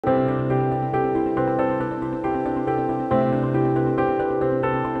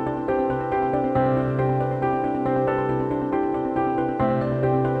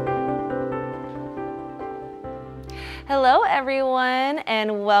everyone,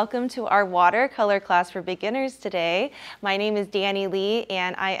 and welcome to our watercolor class for beginners today. My name is Danny Lee,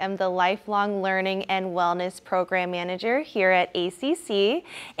 and I am the Lifelong Learning and Wellness Program Manager here at ACC,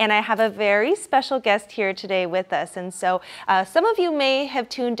 and I have a very special guest here today with us. And so some of you may have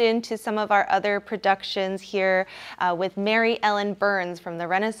tuned in to some of our other productions here with Mary Ellen Burns from the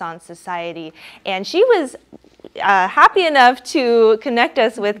Renaissance Society, and she was happy enough to connect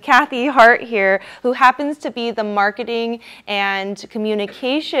us with Kathy Hart here, who happens to be the Marketing and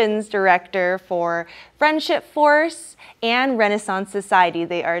Communications Director for Friendship Force and Renaissance Society.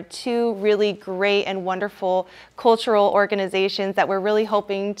 They are two really great and wonderful cultural organizations that we're really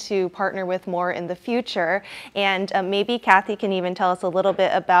hoping to partner with more in the future. And maybe Kathy can even tell us a little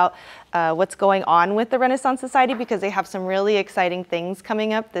bit about what's going on with the Renaissance Society, because they have some really exciting things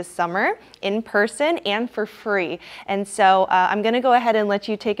coming up this summer in person and for free. And so I'm going to go ahead and let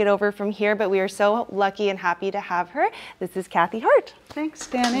you take it over from here, but we are so lucky and happy to have her. This is Kathy Hart. Thanks,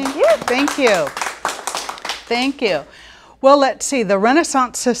 Danny. Thank you. Thank you. Well, let's see. The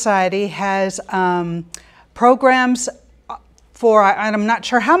Renaissance Society has programs for, I'm not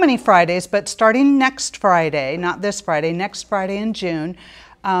sure how many Fridays, but starting next Friday, not this Friday, next Friday in June,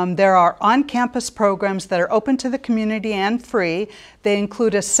 there are on-campus programs that are open to the community and free. They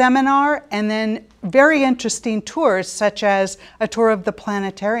include a seminar and then very interesting tours, such as a tour of the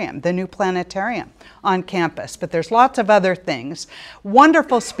planetarium, the new planetarium on campus. But there's lots of other things.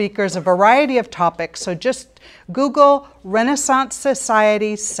 Wonderful speakers, a variety of topics. So just Google Renaissance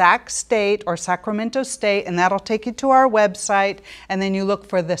Society, Sac State or Sacramento State, and that'll take you to our website. And then you look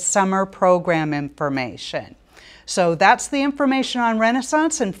for the summer program information. So that's the information on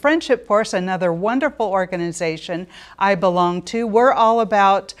Renaissance. And Friendship Force, another wonderful organization I belong to. We're all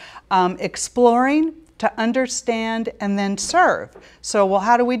about exploring, to understand, and then serve. So, well,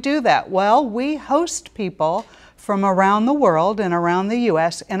 how do we do that? Well, we host people from around the world and around the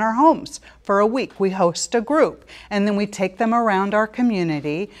U.S. in our homes for a week. We host a group, and then we take them around our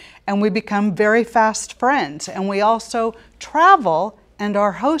community, and we become very fast friends. And we also travel and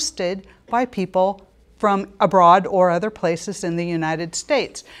are hosted by people from abroad or other places in the United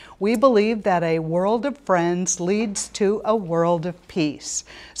States. We believe that a world of friends leads to a world of peace.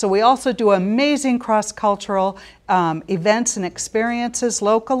 So we also do amazing cross-cultural events and experiences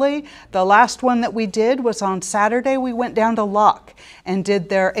locally. The last one that we did was on Saturday. We went down to Locke and did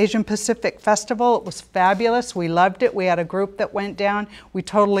their Asian Pacific Festival. It was fabulous. We loved it. We had a group that went down. We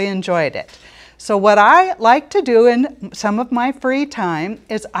totally enjoyed it. So what I like to do in some of my free time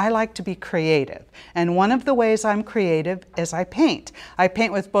is I like to be creative. And one of the ways I'm creative is I paint. I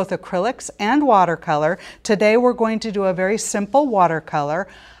paint with both acrylics and watercolor. Today we're going to do a very simple watercolor.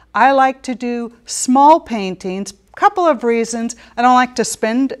 I like to do small paintings. Couple of reasons. I don't like to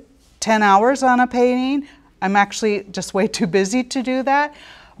spend 10 hours on a painting. I'm actually just way too busy to do that.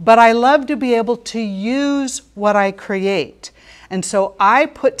 But I love to be able to use what I create. And so I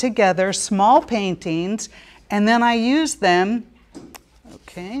put together small paintings and then I use them,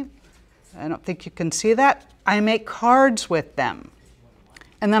 okay, I don't think you can see that. I make cards with them.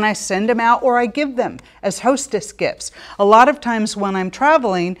 And then I send them out or I give them as hostess gifts. A lot of times when I'm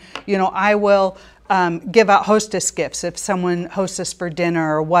traveling, you know, I will give out hostess gifts. If someone hosts us for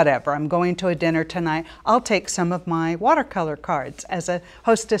dinner or whatever, I'm going to a dinner tonight, I'll take some of my watercolor cards as a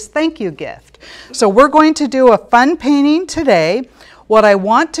hostess thank you gift. So we're going to do a fun painting today. What I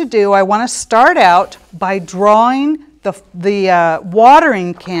want to do, I want to start out by drawing the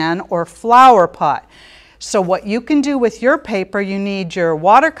watering can or flower pot. So what you can do with your paper, you need your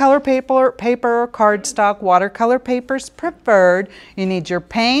watercolor paper, cardstock, watercolor papers preferred. You need your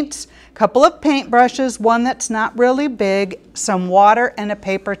paints, a couple of paintbrushes, one that's not really big, some water, and a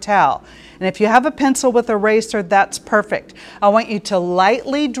paper towel. And if you have a pencil with eraser, that's perfect. I want you to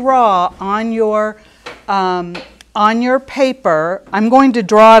lightly draw on your paper. I'm going to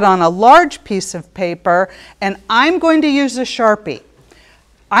draw it on a large piece of paper, and I'm going to use a Sharpie.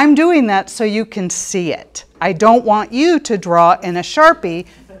 I'm doing that so you can see it. I don't want you to draw in a Sharpie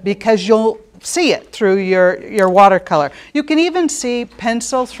because you'll see it through your watercolor. You can even see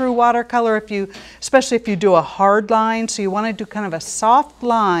pencil through watercolor, especially if you do a hard line. So you want to do kind of a soft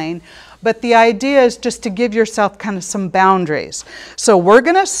line, but the idea is just to give yourself kind of some boundaries. So we're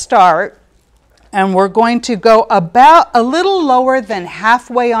going to start, and we're going to go about a little lower than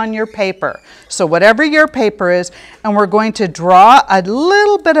halfway on your paper. So whatever your paper is, and we're going to draw a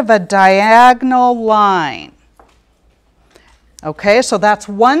little bit of a diagonal line. Okay, so that's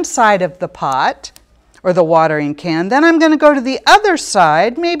one side of the pot or the watering can. Then I'm going to go to the other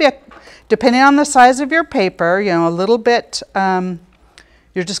side, maybe depending on the size of your paper, you know, a little bit,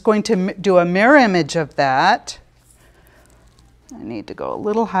 you're just going to do a mirror image of that. I need to go a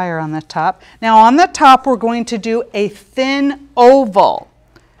little higher on the top. Now on the top we're going to do a thin oval.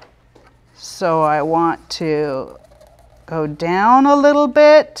 So I want to go down a little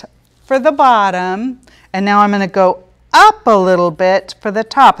bit for the bottom, and now I'm going to go up a little bit for the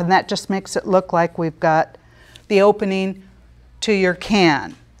top, and that just makes it look like we've got the opening to your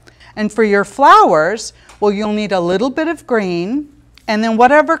can. And for your flowers, well, you'll need a little bit of green, and then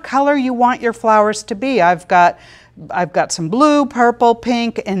whatever color you want your flowers to be. I've got some blue, purple,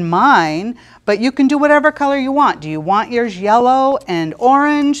 pink in mine, but you can do whatever color you want. Do you want yours yellow and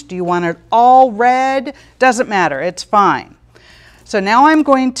orange? Do you want it all red? Doesn't matter, it's fine. So now I'm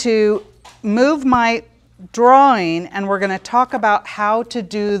going to move my drawing, and we're going to talk about how to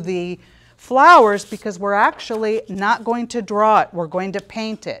do the flowers, because we're actually not going to draw it, we're going to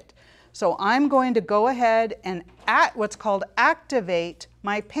paint it. So I'm going to go ahead and what's called activate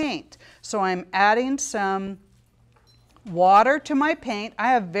my paint. So I'm adding some water to my paint. I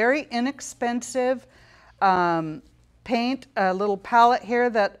have very inexpensive paint, a little palette here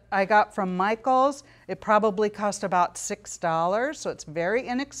that I got from Michael's. It probably cost about $6, so it's very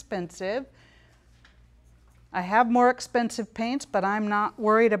inexpensive. I have more expensive paints, but I'm not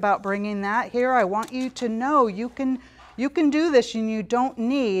worried about bringing that here. I want you to know you can do this, and you don't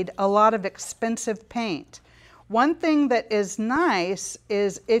need a lot of expensive paint. One thing that is nice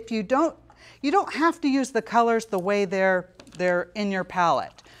is if you don't have to use the colors the way they're in your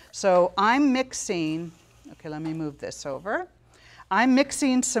palette. So I'm mixing, okay, let me move this over. I'm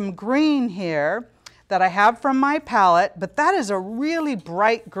mixing some green here that I have from my palette, but that is a really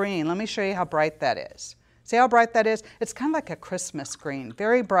bright green. Let me show you how bright that is. See how bright that is? It's kind of like a Christmas green,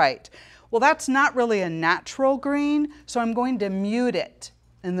 very bright. Well, that's not really a natural green, so I'm going to mute it.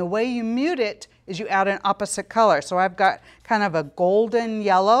 And the way you mute it is you add an opposite color. So I've got kind of a golden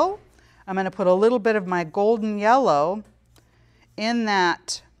yellow. I'm going to put a little bit of my golden yellow in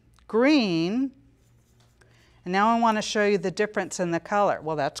that green. And now I want to show you the difference in the color.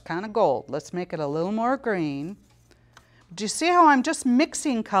 Well, that's kind of gold. Let's make it a little more green. Do you see how I'm just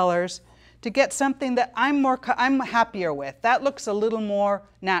mixing colors to get something that I'm happier with? That looks a little more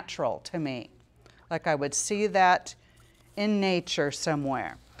natural to me, like I would see that in nature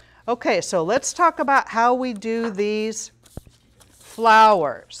somewhere. Okay, so let's talk about how we do these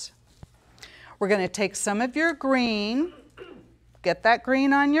flowers. We're going to take some of your green, get that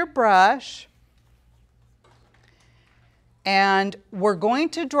green on your brush, and we're going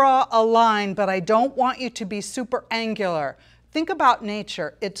to draw a line, but I don't want you to be super angular. Think about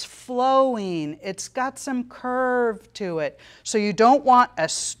nature. It's flowing. It's got some curve to it. So you don't want a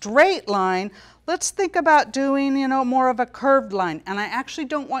straight line. Let's think about doing, more of a curved line. And I actually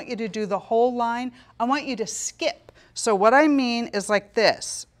don't want you to do the whole line. I want you to skip. So what I mean is like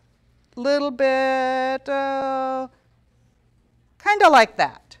this. Little bit, kind of like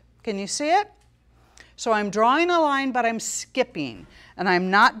that. Can you see it? So I'm drawing a line, but I'm skipping. And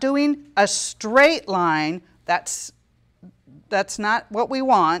I'm not doing a straight line. That's not what we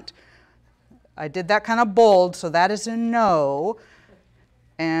want. I did that kind of bold, so that is a no.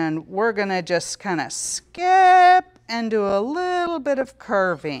 And we're going to just kind of skip and do a little bit of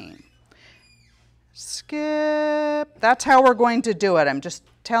curving. Skip. That's how we're going to do it. I'm just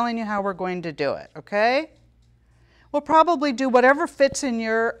telling you how we're going to do it, okay? We'll probably do whatever fits in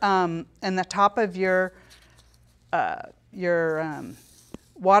your in the top of your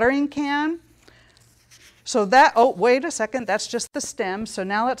watering can. So that, oh, wait a second, that's just the stem. So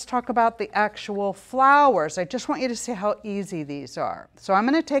now let's talk about the actual flowers. I just want you to see how easy these are. So I'm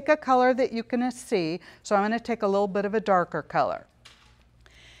going to take a color that you can see. So I'm going to take a little bit of a darker color.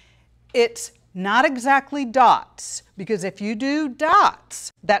 It's not exactly dots, because if you do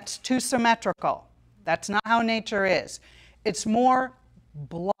dots, that's too symmetrical. That's not how nature is. It's more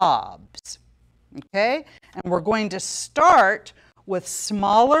blobs, okay? And we're going to start with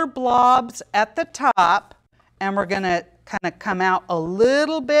smaller blobs at the top, and we're going to kind of come out a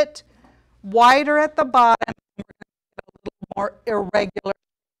little bit wider at the bottom, and we're going to get a little more irregular.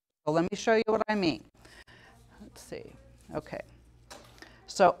 So let me show you what I mean. Let's see. Okay.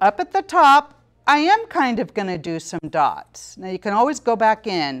 So up at the top, I am kind of going to do some dots. Now you can always go back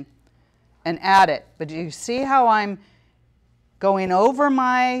in and add it, but do you see how I'm going over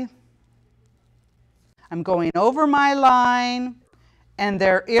my line, and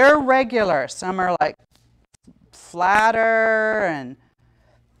they're irregular. Some are like flatter, and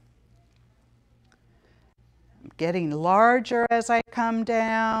I'm getting larger as I come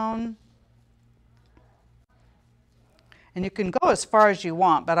down. And you can go as far as you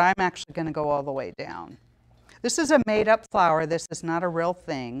want, but I'm actually going to go all the way down. This is a made-up flower. This is not a real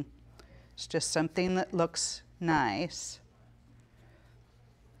thing. It's just something that looks nice.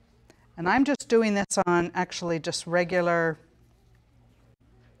 And I'm just doing this on actually just regular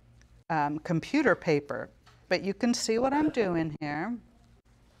computer paper, but you can see what I'm doing here.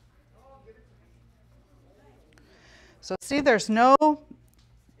 So see, there's no,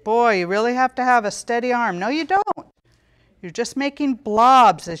 boy, you really have to have a steady arm. No, you don't. You're just making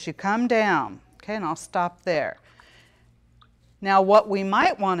blobs as you come down. Okay, and I'll stop there. Now what we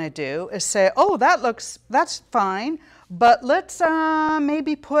might want to do is say, oh, that's fine, but let's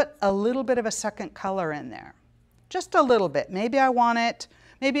maybe put a little bit of a second color in there. Just a little bit. Maybe I want it,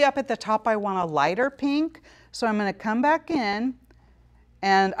 maybe up at the top I want a lighter pink. So I'm going to come back in,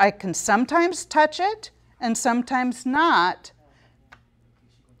 and I can sometimes touch it and sometimes not.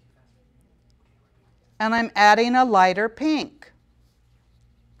 And I'm adding a lighter pink.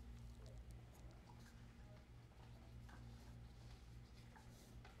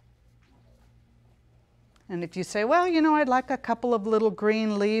 And if you say, well, you know, I'd like a couple of little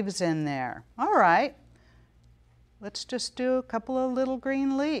green leaves in there. All right, let's just do a couple of little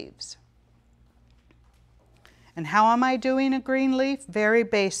green leaves. And how am I doing a green leaf? Very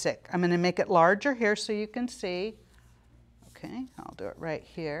basic. I'm going to make it larger here so you can see. Okay, I'll do it right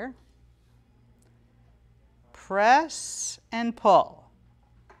here. Press and pull.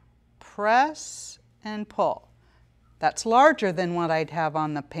 Press and pull. That's larger than what I'd have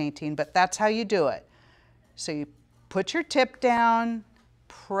on the painting, but that's how you do it. So you put your tip down,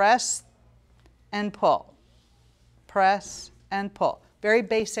 press and pull. Press and pull. Very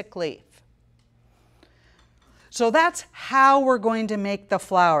basic leaf. So that's how we're going to make the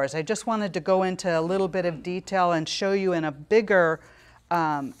flowers. I just wanted to go into a little bit of detail and show you in a bigger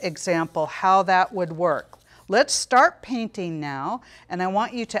example how that would work. Let's start painting now, and I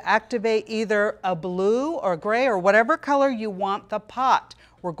want you to activate either a blue or gray or whatever color you want the pot.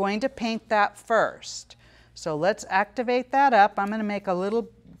 We're going to paint that first. So let's activate that up. I'm going to make a little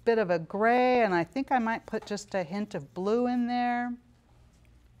bit of a gray, and I think I might put just a hint of blue in there.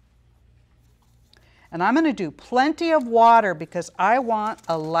 And I'm going to do plenty of water because I want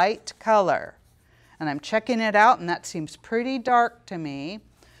a light color. And I'm checking it out, and that seems pretty dark to me.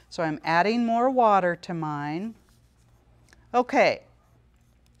 So I'm adding more water to mine. Okay,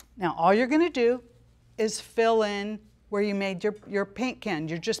 now all you're going to do is fill in where you made your paint can.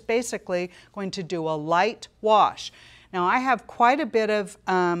 You're just basically going to do a light wash. Now I have quite a bit of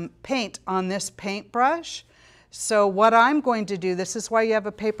paint on this paintbrush. So what I'm going to do, this is why you have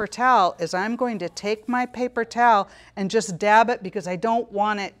a paper towel, is I'm going to take my paper towel and just dab it because I don't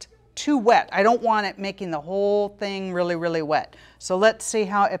want it too wet. I don't want it making the whole thing really, really wet. So let's see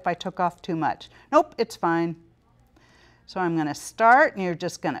how if I took off too much. Nope, it's fine. So I'm going to start, and you're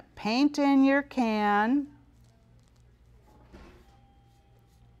just going to paint in your can.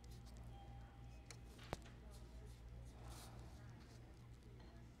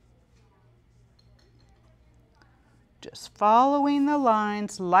 Just following the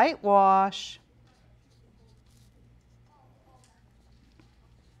lines, light wash.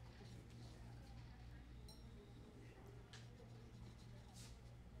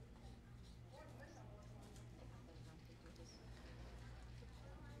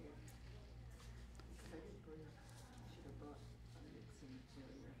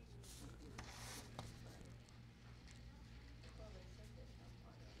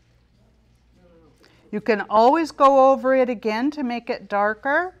 You can always go over it again to make it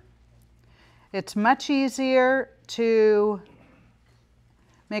darker. It's much easier to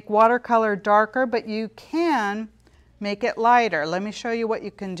make watercolor darker, but you can make it lighter. Let me show you what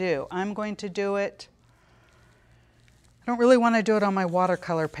you can do. I'm going to do it. I don't really want to do it on my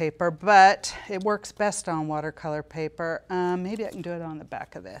watercolor paper, but it works best on watercolor paper. Maybe I can do it on the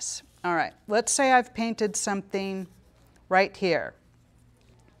back of this. All right, let's say I've painted something right here.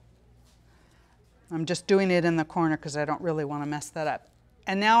 I'm just doing it in the corner because I don't really want to mess that up.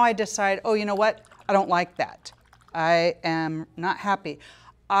 And now I decide, oh, you know what? I don't like that. I am not happy.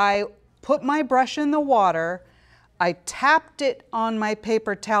 I put my brush in the water. I tapped it on my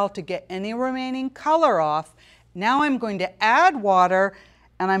paper towel to get any remaining color off. Now I'm going to add water,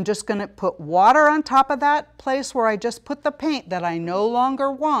 and I'm just going to put water on top of that place where I just put the paint that I no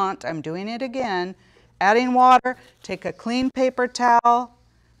longer want. I'm doing it again. Adding water, take a clean paper towel,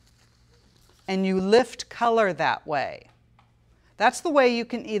 and you lift color that way. That's the way you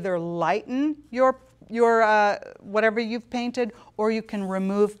can either lighten your whatever you've painted, or you can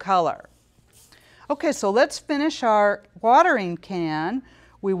remove color. Okay, so let's finish our watering can.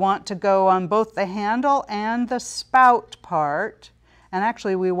 We want to go on both the handle and the spout part. And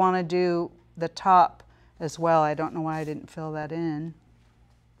actually we want to do the top as well. I don't know why I didn't fill that in.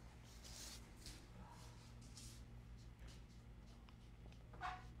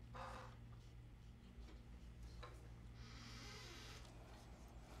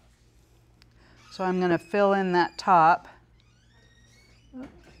 So I'm going to fill in that top.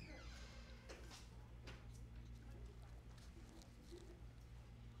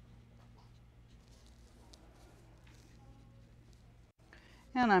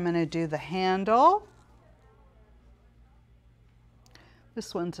 And I'm going to do the handle.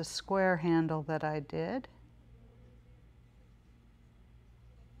 This one's a square handle that I did.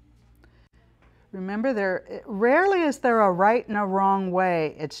 Remember, rarely is there a right and a wrong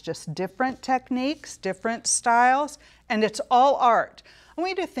way. It's just different techniques, different styles, and it's all art. I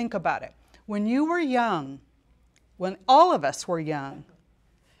want you to think about it. When you were young, when all of us were young,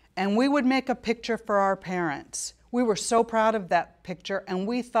 and we would make a picture for our parents, we were so proud of that picture, and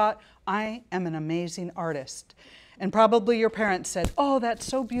we thought, I am an amazing artist. And probably your parents said, oh, that's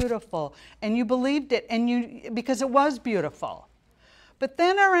so beautiful. And you believed it, and because it was beautiful. But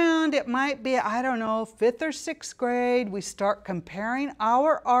then around, it might be, I don't know, 5th or 6th grade, we start comparing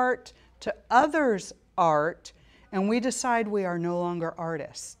our art to others' art, and we decide we are no longer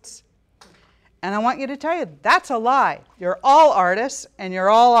artists. And I want you to tell you, that's a lie. You're all artists, and you're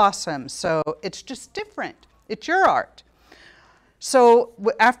all awesome. So it's just different. It's your art. So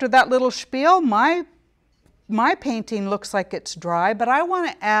after that little spiel, my painting looks like it's dry, but I want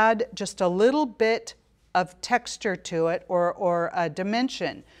to add just a little bit of texture to it, or a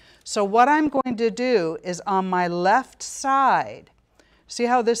dimension. So what I'm going to do is on my left side, see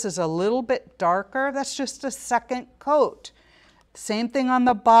how this is a little bit darker? That's just a second coat. Same thing on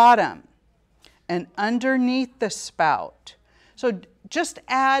the bottom and underneath the spout. So just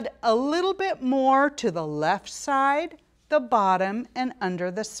add a little bit more to the left side, the bottom, and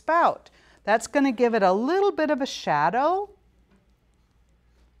under the spout. That's going to give it a little bit of a shadow.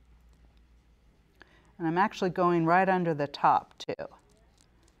 And I'm actually going right under the top too.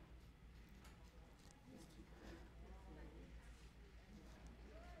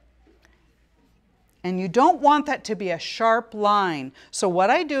 And you don't want that to be a sharp line. So what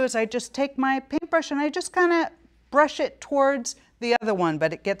I do is I just take my paintbrush and I just kind of brush it towards the other one,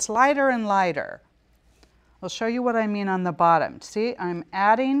 but it gets lighter and lighter. I'll show you what I mean on the bottom. See, I'm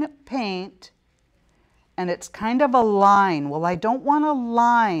adding paint and it's kind of a line. Well, I don't want a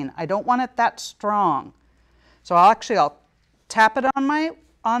line. I don't want it that strong. So I'll tap it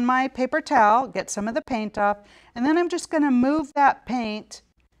on my paper towel, get some of the paint off, and then I'm just going to move that paint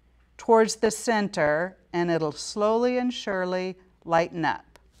towards the center, and it'll slowly and surely lighten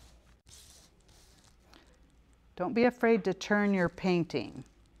up. Don't be afraid to turn your painting.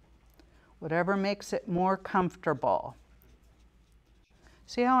 Whatever makes it more comfortable.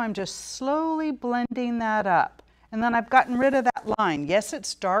 See how I'm just slowly blending that up. And then I've gotten rid of that line. Yes,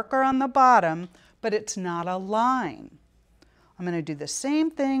 it's darker on the bottom, but it's not a line. I'm going to do the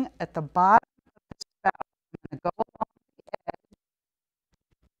same thing at the bottom of the spout. I'm going to go along the edge.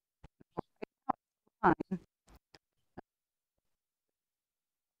 Line.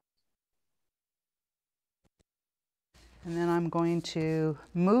 And then I'm going to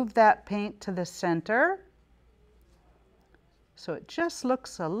move that paint to the center. So it just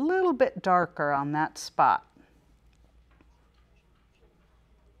looks a little bit darker on that spot.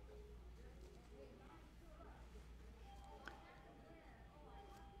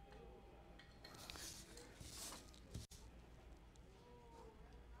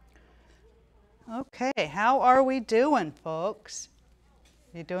 Okay, how are we doing, folks?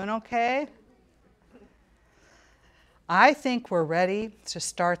 You doing okay? I think we're ready to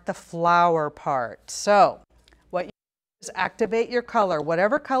start the flower part. So what you do is activate your color,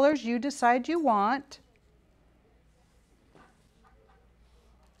 whatever colors you decide you want.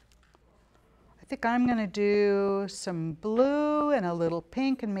 I think I'm going to do some blue and a little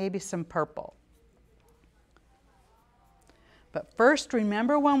pink and maybe some purple. But first,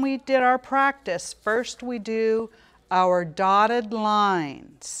 remember when we did our practice, first we do our dotted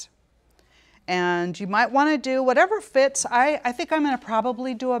lines. And you might want to do whatever fits. I think I'm going to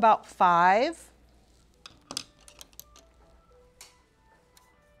probably do about 5.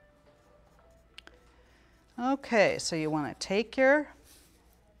 Okay, so you want to take your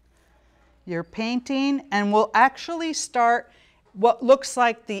painting, and we'll actually start what looks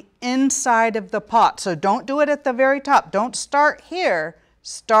like the inside of the pot. So don't do it at the very top. Don't start here.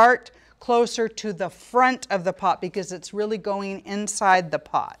 Start closer to the front of the pot because it's really going inside the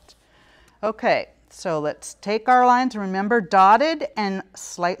pot. Okay, so let's take our lines. Remember, dotted and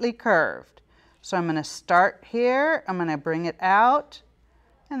slightly curved. So I'm going to start here. I'm going to bring it out.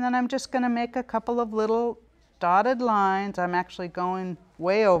 And then I'm just going to make a couple of little dotted lines. I'm actually going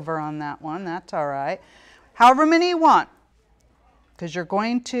way over on that one. That's all right. However many you want. Because you're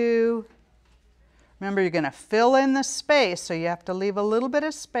going to, remember, you're going to fill in the space, so you have to leave a little bit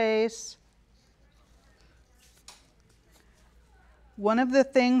of space. One of the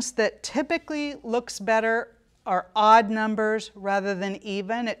things that typically looks better are odd numbers rather than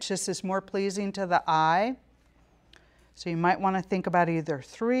even. It just is more pleasing to the eye. So you might want to think about either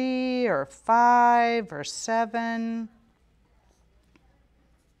 3 or 5 or 7.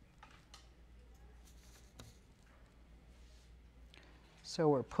 So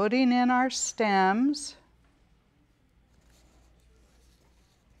we're putting in our stems.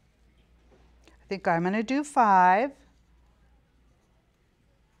 I think I'm going to do 5.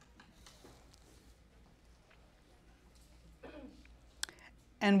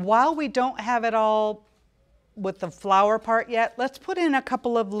 And while we don't have it all with the flower part yet, let's put in a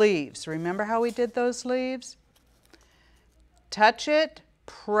couple of leaves. Remember how we did those leaves? Touch it,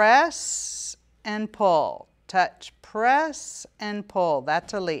 press, and pull. Touch, press, and pull.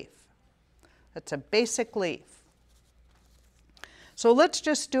 That's a leaf. That's a basic leaf. So let's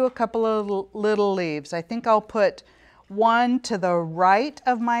just do a couple of little leaves. I think I'll put one to the right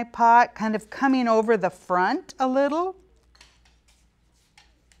of my pot, kind of coming over the front a little.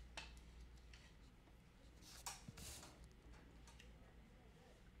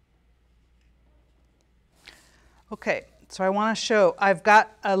 Okay, so I want to show, I've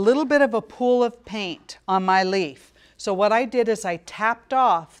got a little bit of a pool of paint on my leaf. So what I did is I tapped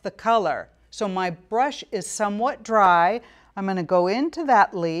off the color. So my brush is somewhat dry. I'm going to go into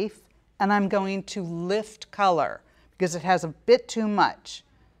that leaf and I'm going to lift color because it has a bit too much.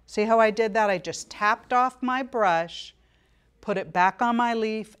 See how I did that? I just tapped off my brush, put it back on my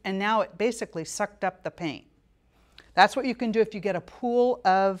leaf, and now it basically sucked up the paint. That's what you can do if you get a pool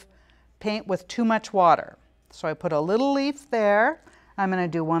of paint with too much water. So I put a little leaf there. I'm going to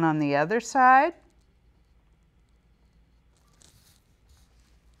do one on the other side.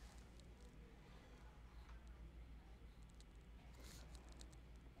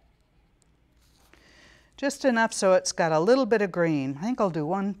 Just enough so it's got a little bit of green. I think I'll do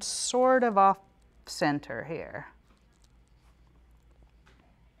one sort of off center here.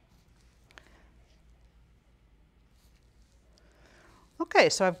 Okay,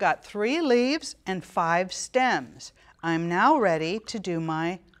 so I've got 3 leaves and 5 stems. I'm now ready to do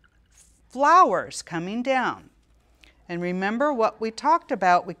my flowers coming down. And remember what we talked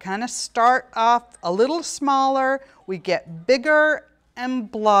about, we kind of start off a little smaller, we get bigger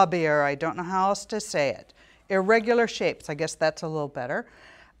and blobbier. I don't know how else to say it. Irregular shapes, I guess that's a little better.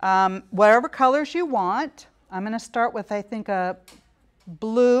 Whatever colors you want. I'm going to start with, I think, a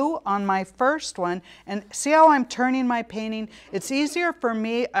blue on my first one, and see how I'm turning my painting? It's easier for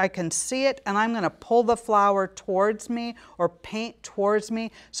me, I can see it, and I'm going to pull the flower towards me or paint towards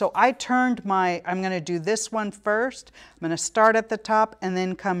me. So I turned I'm going to do this one first. I'm going to start at the top and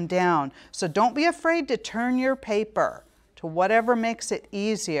then come down. So don't be afraid to turn your paper to whatever makes it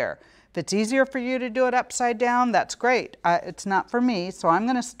easier. If it's easier for you to do it upside down, that's great. It's not for me, so I'm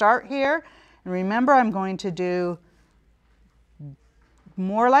going to start here, and remember I'm going to do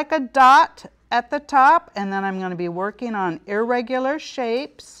more like a dot at the top, and then I'm going to be working on irregular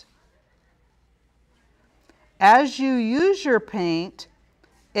shapes. As you use your paint,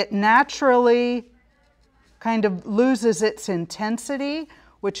 it naturally kind of loses its intensity,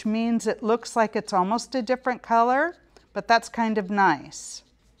 which means it looks like it's almost a different color, but that's kind of nice.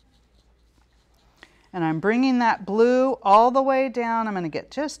 And I'm bringing that blue all the way down. I'm going to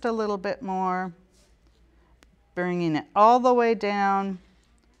get just a little bit more. Bringing it all the way down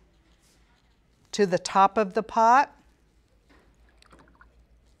to the top of the pot.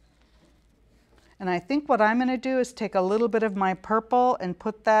 And I think what I'm going to do is take a little bit of my purple and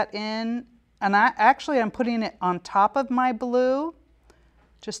put that in. And I'm putting it on top of my blue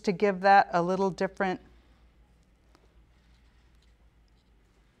just to give that a little different.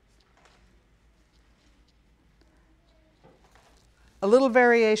 A little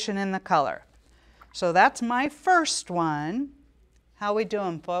variation in the color. So that's my first one. How we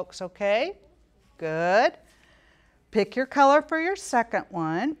doing, folks? Okay? Good. Pick your color for your second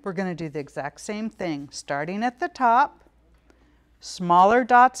one. We're going to do the exact same thing, starting at the top, smaller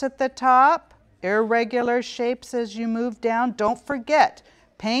dots at the top, irregular shapes as you move down. Don't forget,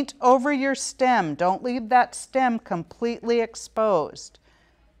 paint over your stem. Don't leave that stem completely exposed.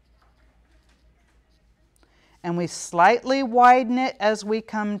 And we slightly widen it as we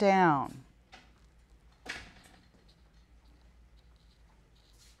come down.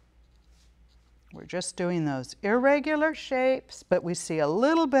 We're just doing those irregular shapes, but we see a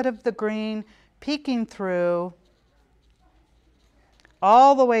little bit of the green peeking through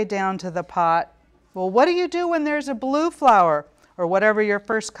all the way down to the pot. Well, what do you do when there's a blue flower or whatever your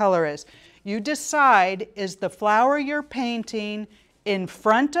first color is? You decide, is the flower you're painting in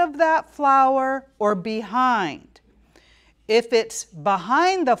front of that flower or behind? If it's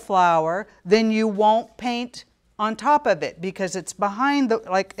behind the flower, then you won't paint on top of it because it's behind the,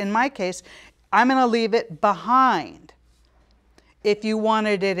 like in my case, I'm going to leave it behind. If you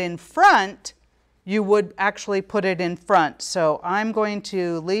wanted it in front, you would actually put it in front. So I'm going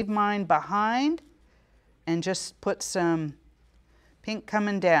to leave mine behind and just put some pink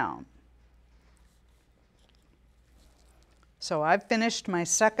coming down. So I've finished my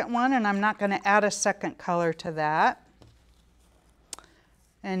second one, and I'm not going to add a second color to that.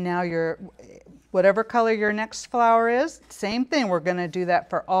 And now whatever color your next flower is, same thing. We're going to do that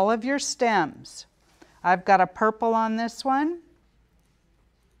for all of your stems. I've got a purple on this one.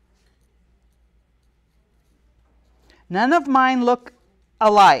 None of mine look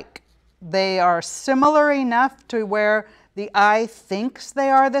alike. They are similar enough to where the eye thinks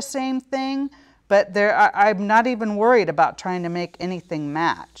they are the same thing, but I'm not even worried about trying to make anything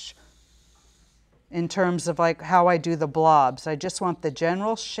match in terms of like how I do the blobs. I just want the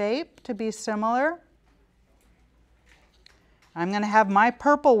general shape to be similar. I'm going to have my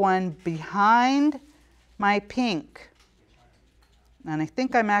purple one behind my pink. And I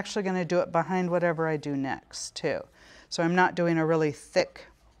think I'm actually going to do it behind whatever I do next too. So I'm not doing a really thick.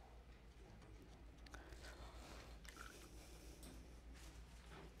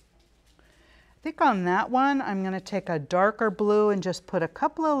 I think on that one, I'm going to take a darker blue and just put a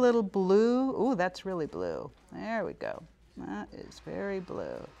couple of little blue. Ooh, that's really blue. There we go. That is very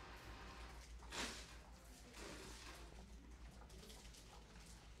blue.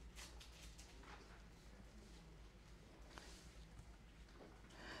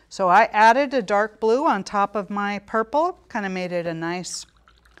 So I added a dark blue on top of my purple, kind of made it a nice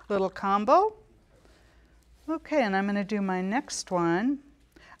little combo. Okay, and I'm going to do my next one.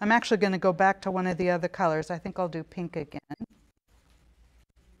 I'm actually going to go back to one of the other colors. I think I'll do pink again.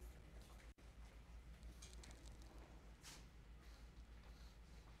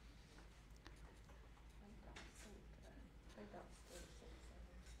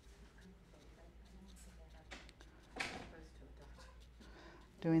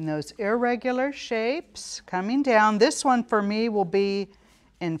 Doing those irregular shapes, coming down. This one for me will be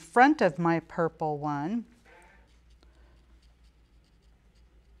in front of my purple one.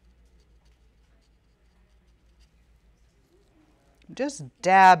 Just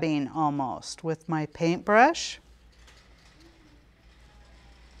dabbing almost with my paintbrush.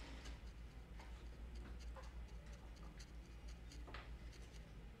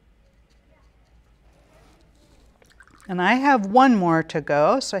 And I have one more to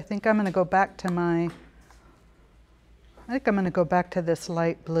go, so I think I'm going to go back to this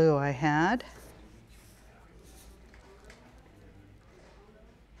light blue I had.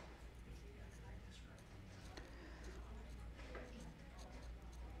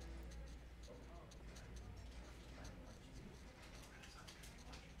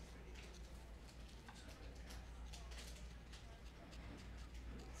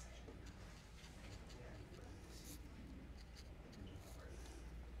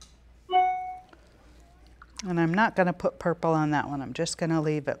 And I'm not going to put purple on that one. I'm just going to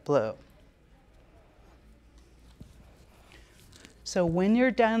leave it blue. So when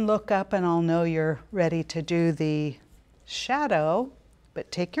you're done, look up and I'll know you're ready to do the shadow.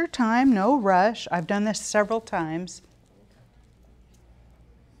 But take your time, no rush. I've done this several times.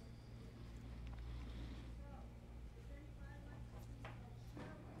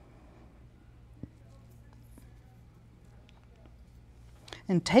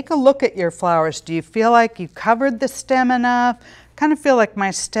 And take a look at your flowers. Do you feel like you covered the stem enough? Kind of feel like my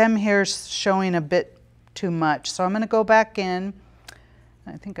stem here is showing a bit too much. So I'm going to go back in.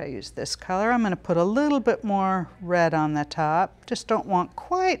 I think I used this color. I'm going to put a little bit more red on the top. Just don't want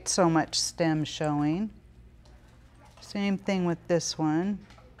quite so much stem showing. Same thing with this one.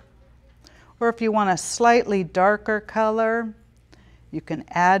 Or if you want a slightly darker color, you can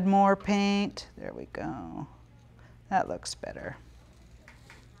add more paint. There we go. That looks better.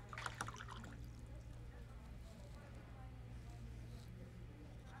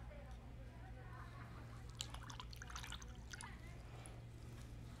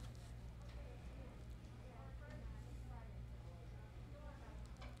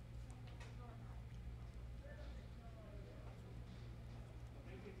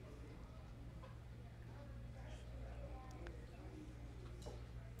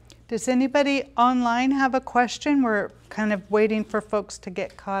 Does anybody online have a question? We're kind of waiting for folks to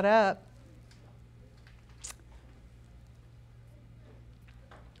get caught up.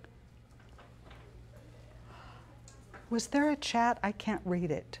 Was there a chat? I can't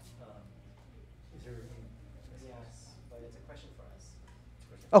read it. Yes, but it's a question for us.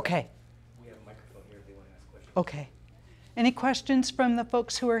 Okay. We have a microphone here if they want to ask questions. Okay. Any questions from the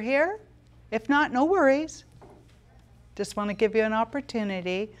folks who are here? If not, no worries. Just want to give you an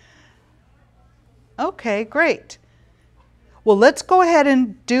opportunity. Okay, great. Well, let's go ahead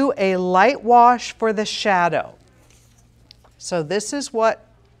and do a light wash for the shadow. So this is what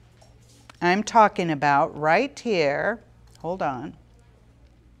I'm talking about right here. Hold on.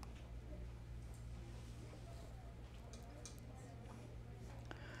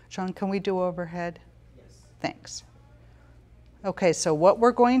 Sean, can we do overhead? Yes. Thanks. Okay, so what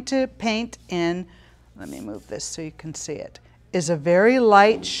we're going to paint in, let me move this so you can see it, is a very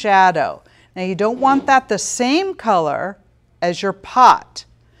light shadow. Now you don't want that the same color as your pot.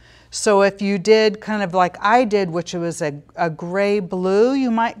 So if you did kind of like I did, which was a gray blue,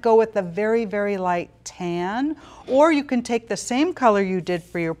 you might go with a very, very light tan, or you can take the same color you did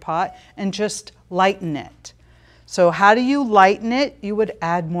for your pot and just lighten it. So how do you lighten it? You would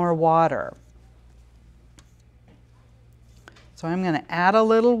add more water. So I'm going to add a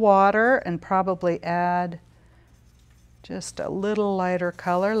little water and probably add just a little lighter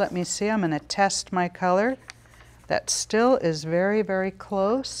color. Let me see, I'm going to test my color. That still is very, very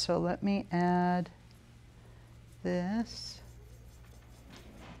close, so let me add this.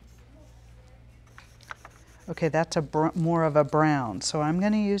 Okay, that's more of a brown, so I'm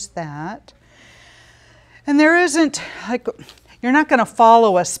going to use that. And there isn't, like, you're not going to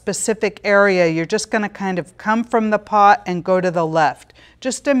follow a specific area. You're just going to kind of come from the pot and go to the left.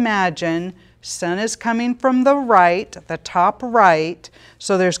 Just imagine sun is coming from the right, the top right,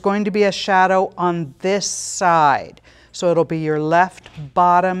 so there's going to be a shadow on this side. So it'll be your left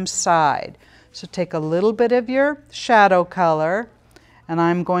bottom side. So take a little bit of your shadow color, and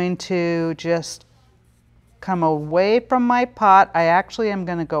I'm going to just come away from my pot. I actually am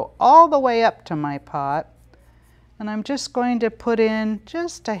going to go all the way up to my pot, and I'm just going to put in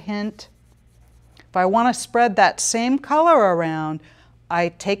just a hint. If I want to spread that same color around, I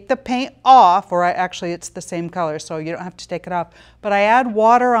take the paint off, or actually it's the same color, so you don't have to take it off, but I add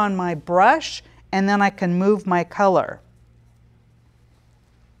water on my brush, and then I can move my color.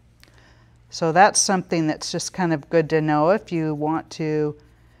 So that's something that's just kind of good to know if you want to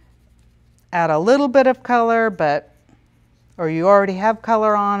add a little bit of color, or you already have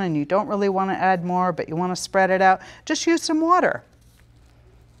color on and you don't really want to add more, but you want to spread it out, just use some water.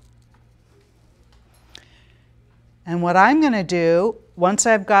 And what I'm going to do, once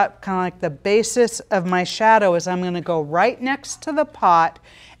I've got kind of like the basis of my shadow, is I'm going to go right next to the pot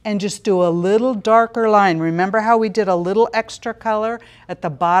and just do a little darker line. Remember how we did a little extra color at the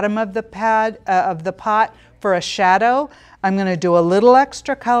bottom of the pot for a shadow? I'm going to do a little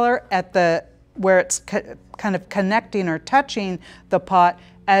extra color at where it's kind of connecting or touching the pot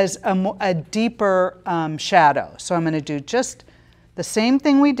as a deeper shadow. So I'm going to do just the same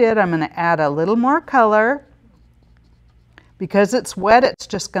thing we did. I'm going to add a little more color. Because it's wet, it's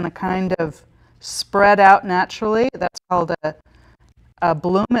just going to kind of spread out naturally. That's called a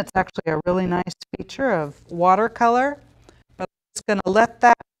bloom. It's actually a really nice feature of watercolor. But I'm just going to let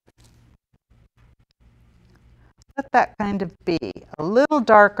that kind of be a little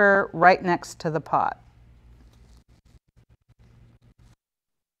darker right next to the pot.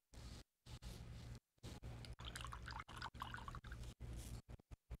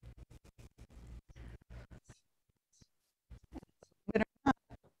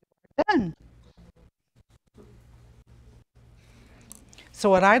 Done.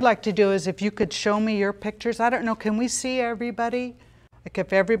 So what I'd like to do is if you could show me your pictures. I don't know, can we see everybody? Like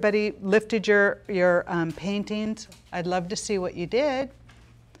if everybody lifted your paintings, I'd love to see what you did.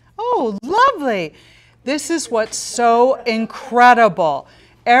 Oh, lovely. This is what's so incredible.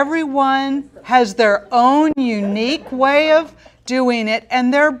 Everyone has their own unique way of doing it,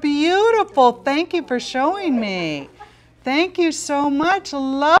 and they're beautiful. Thank you for showing me. Thank you so much.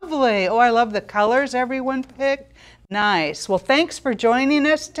 Lovely. Oh, I love the colors everyone picked. Nice. Well, thanks for joining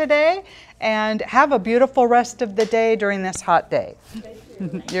us today, and have a beautiful rest of the day during this hot day.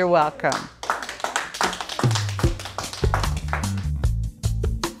 Thank you. You're welcome.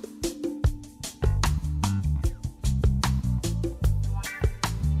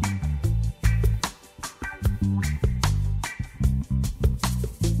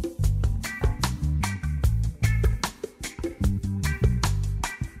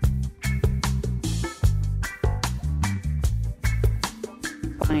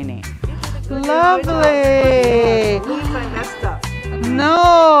 Lovely.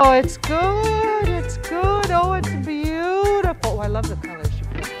 No, it's good. It's good. Oh, it's beautiful. Oh, I love the colors you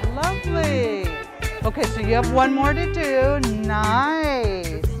picked. Lovely. Okay, so you have one more to do.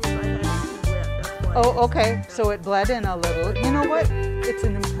 Nice. Oh, okay. So it bled in a little. You know what? It's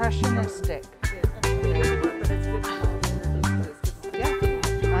an impressionistic.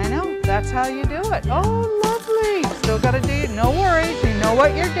 that's how you do it. Oh, lovely. Still got to do it. No worries. You know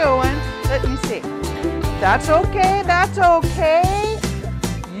what you're doing. Let me see. That's okay. That's okay.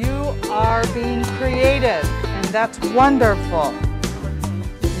 You are being creative, and that's wonderful.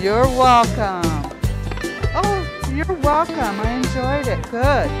 You're welcome. Oh, you're welcome. I enjoyed it.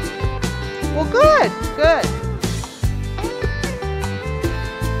 Good. Well, good. Good.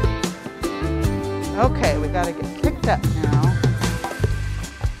 Okay, we got to get picked up now.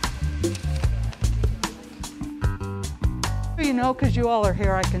 You know, because you all are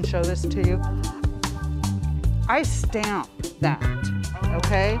here, I can show this to you. I stamp that,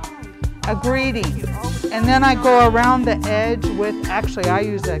 okay? A greeting. And then I go around the edge with, actually I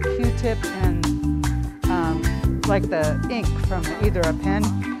use a Q-tip and like the ink from either a pen,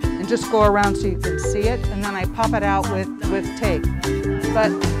 and just go around so you can see it, and then I pop it out with tape.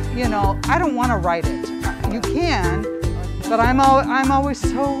 But, you know, I don't want to write it. You can, but I'm always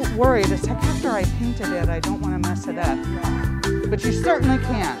so worried. It's like after I painted it, I don't want to mess it up. But you certainly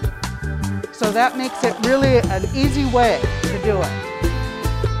can. So that makes it really an easy way to do it.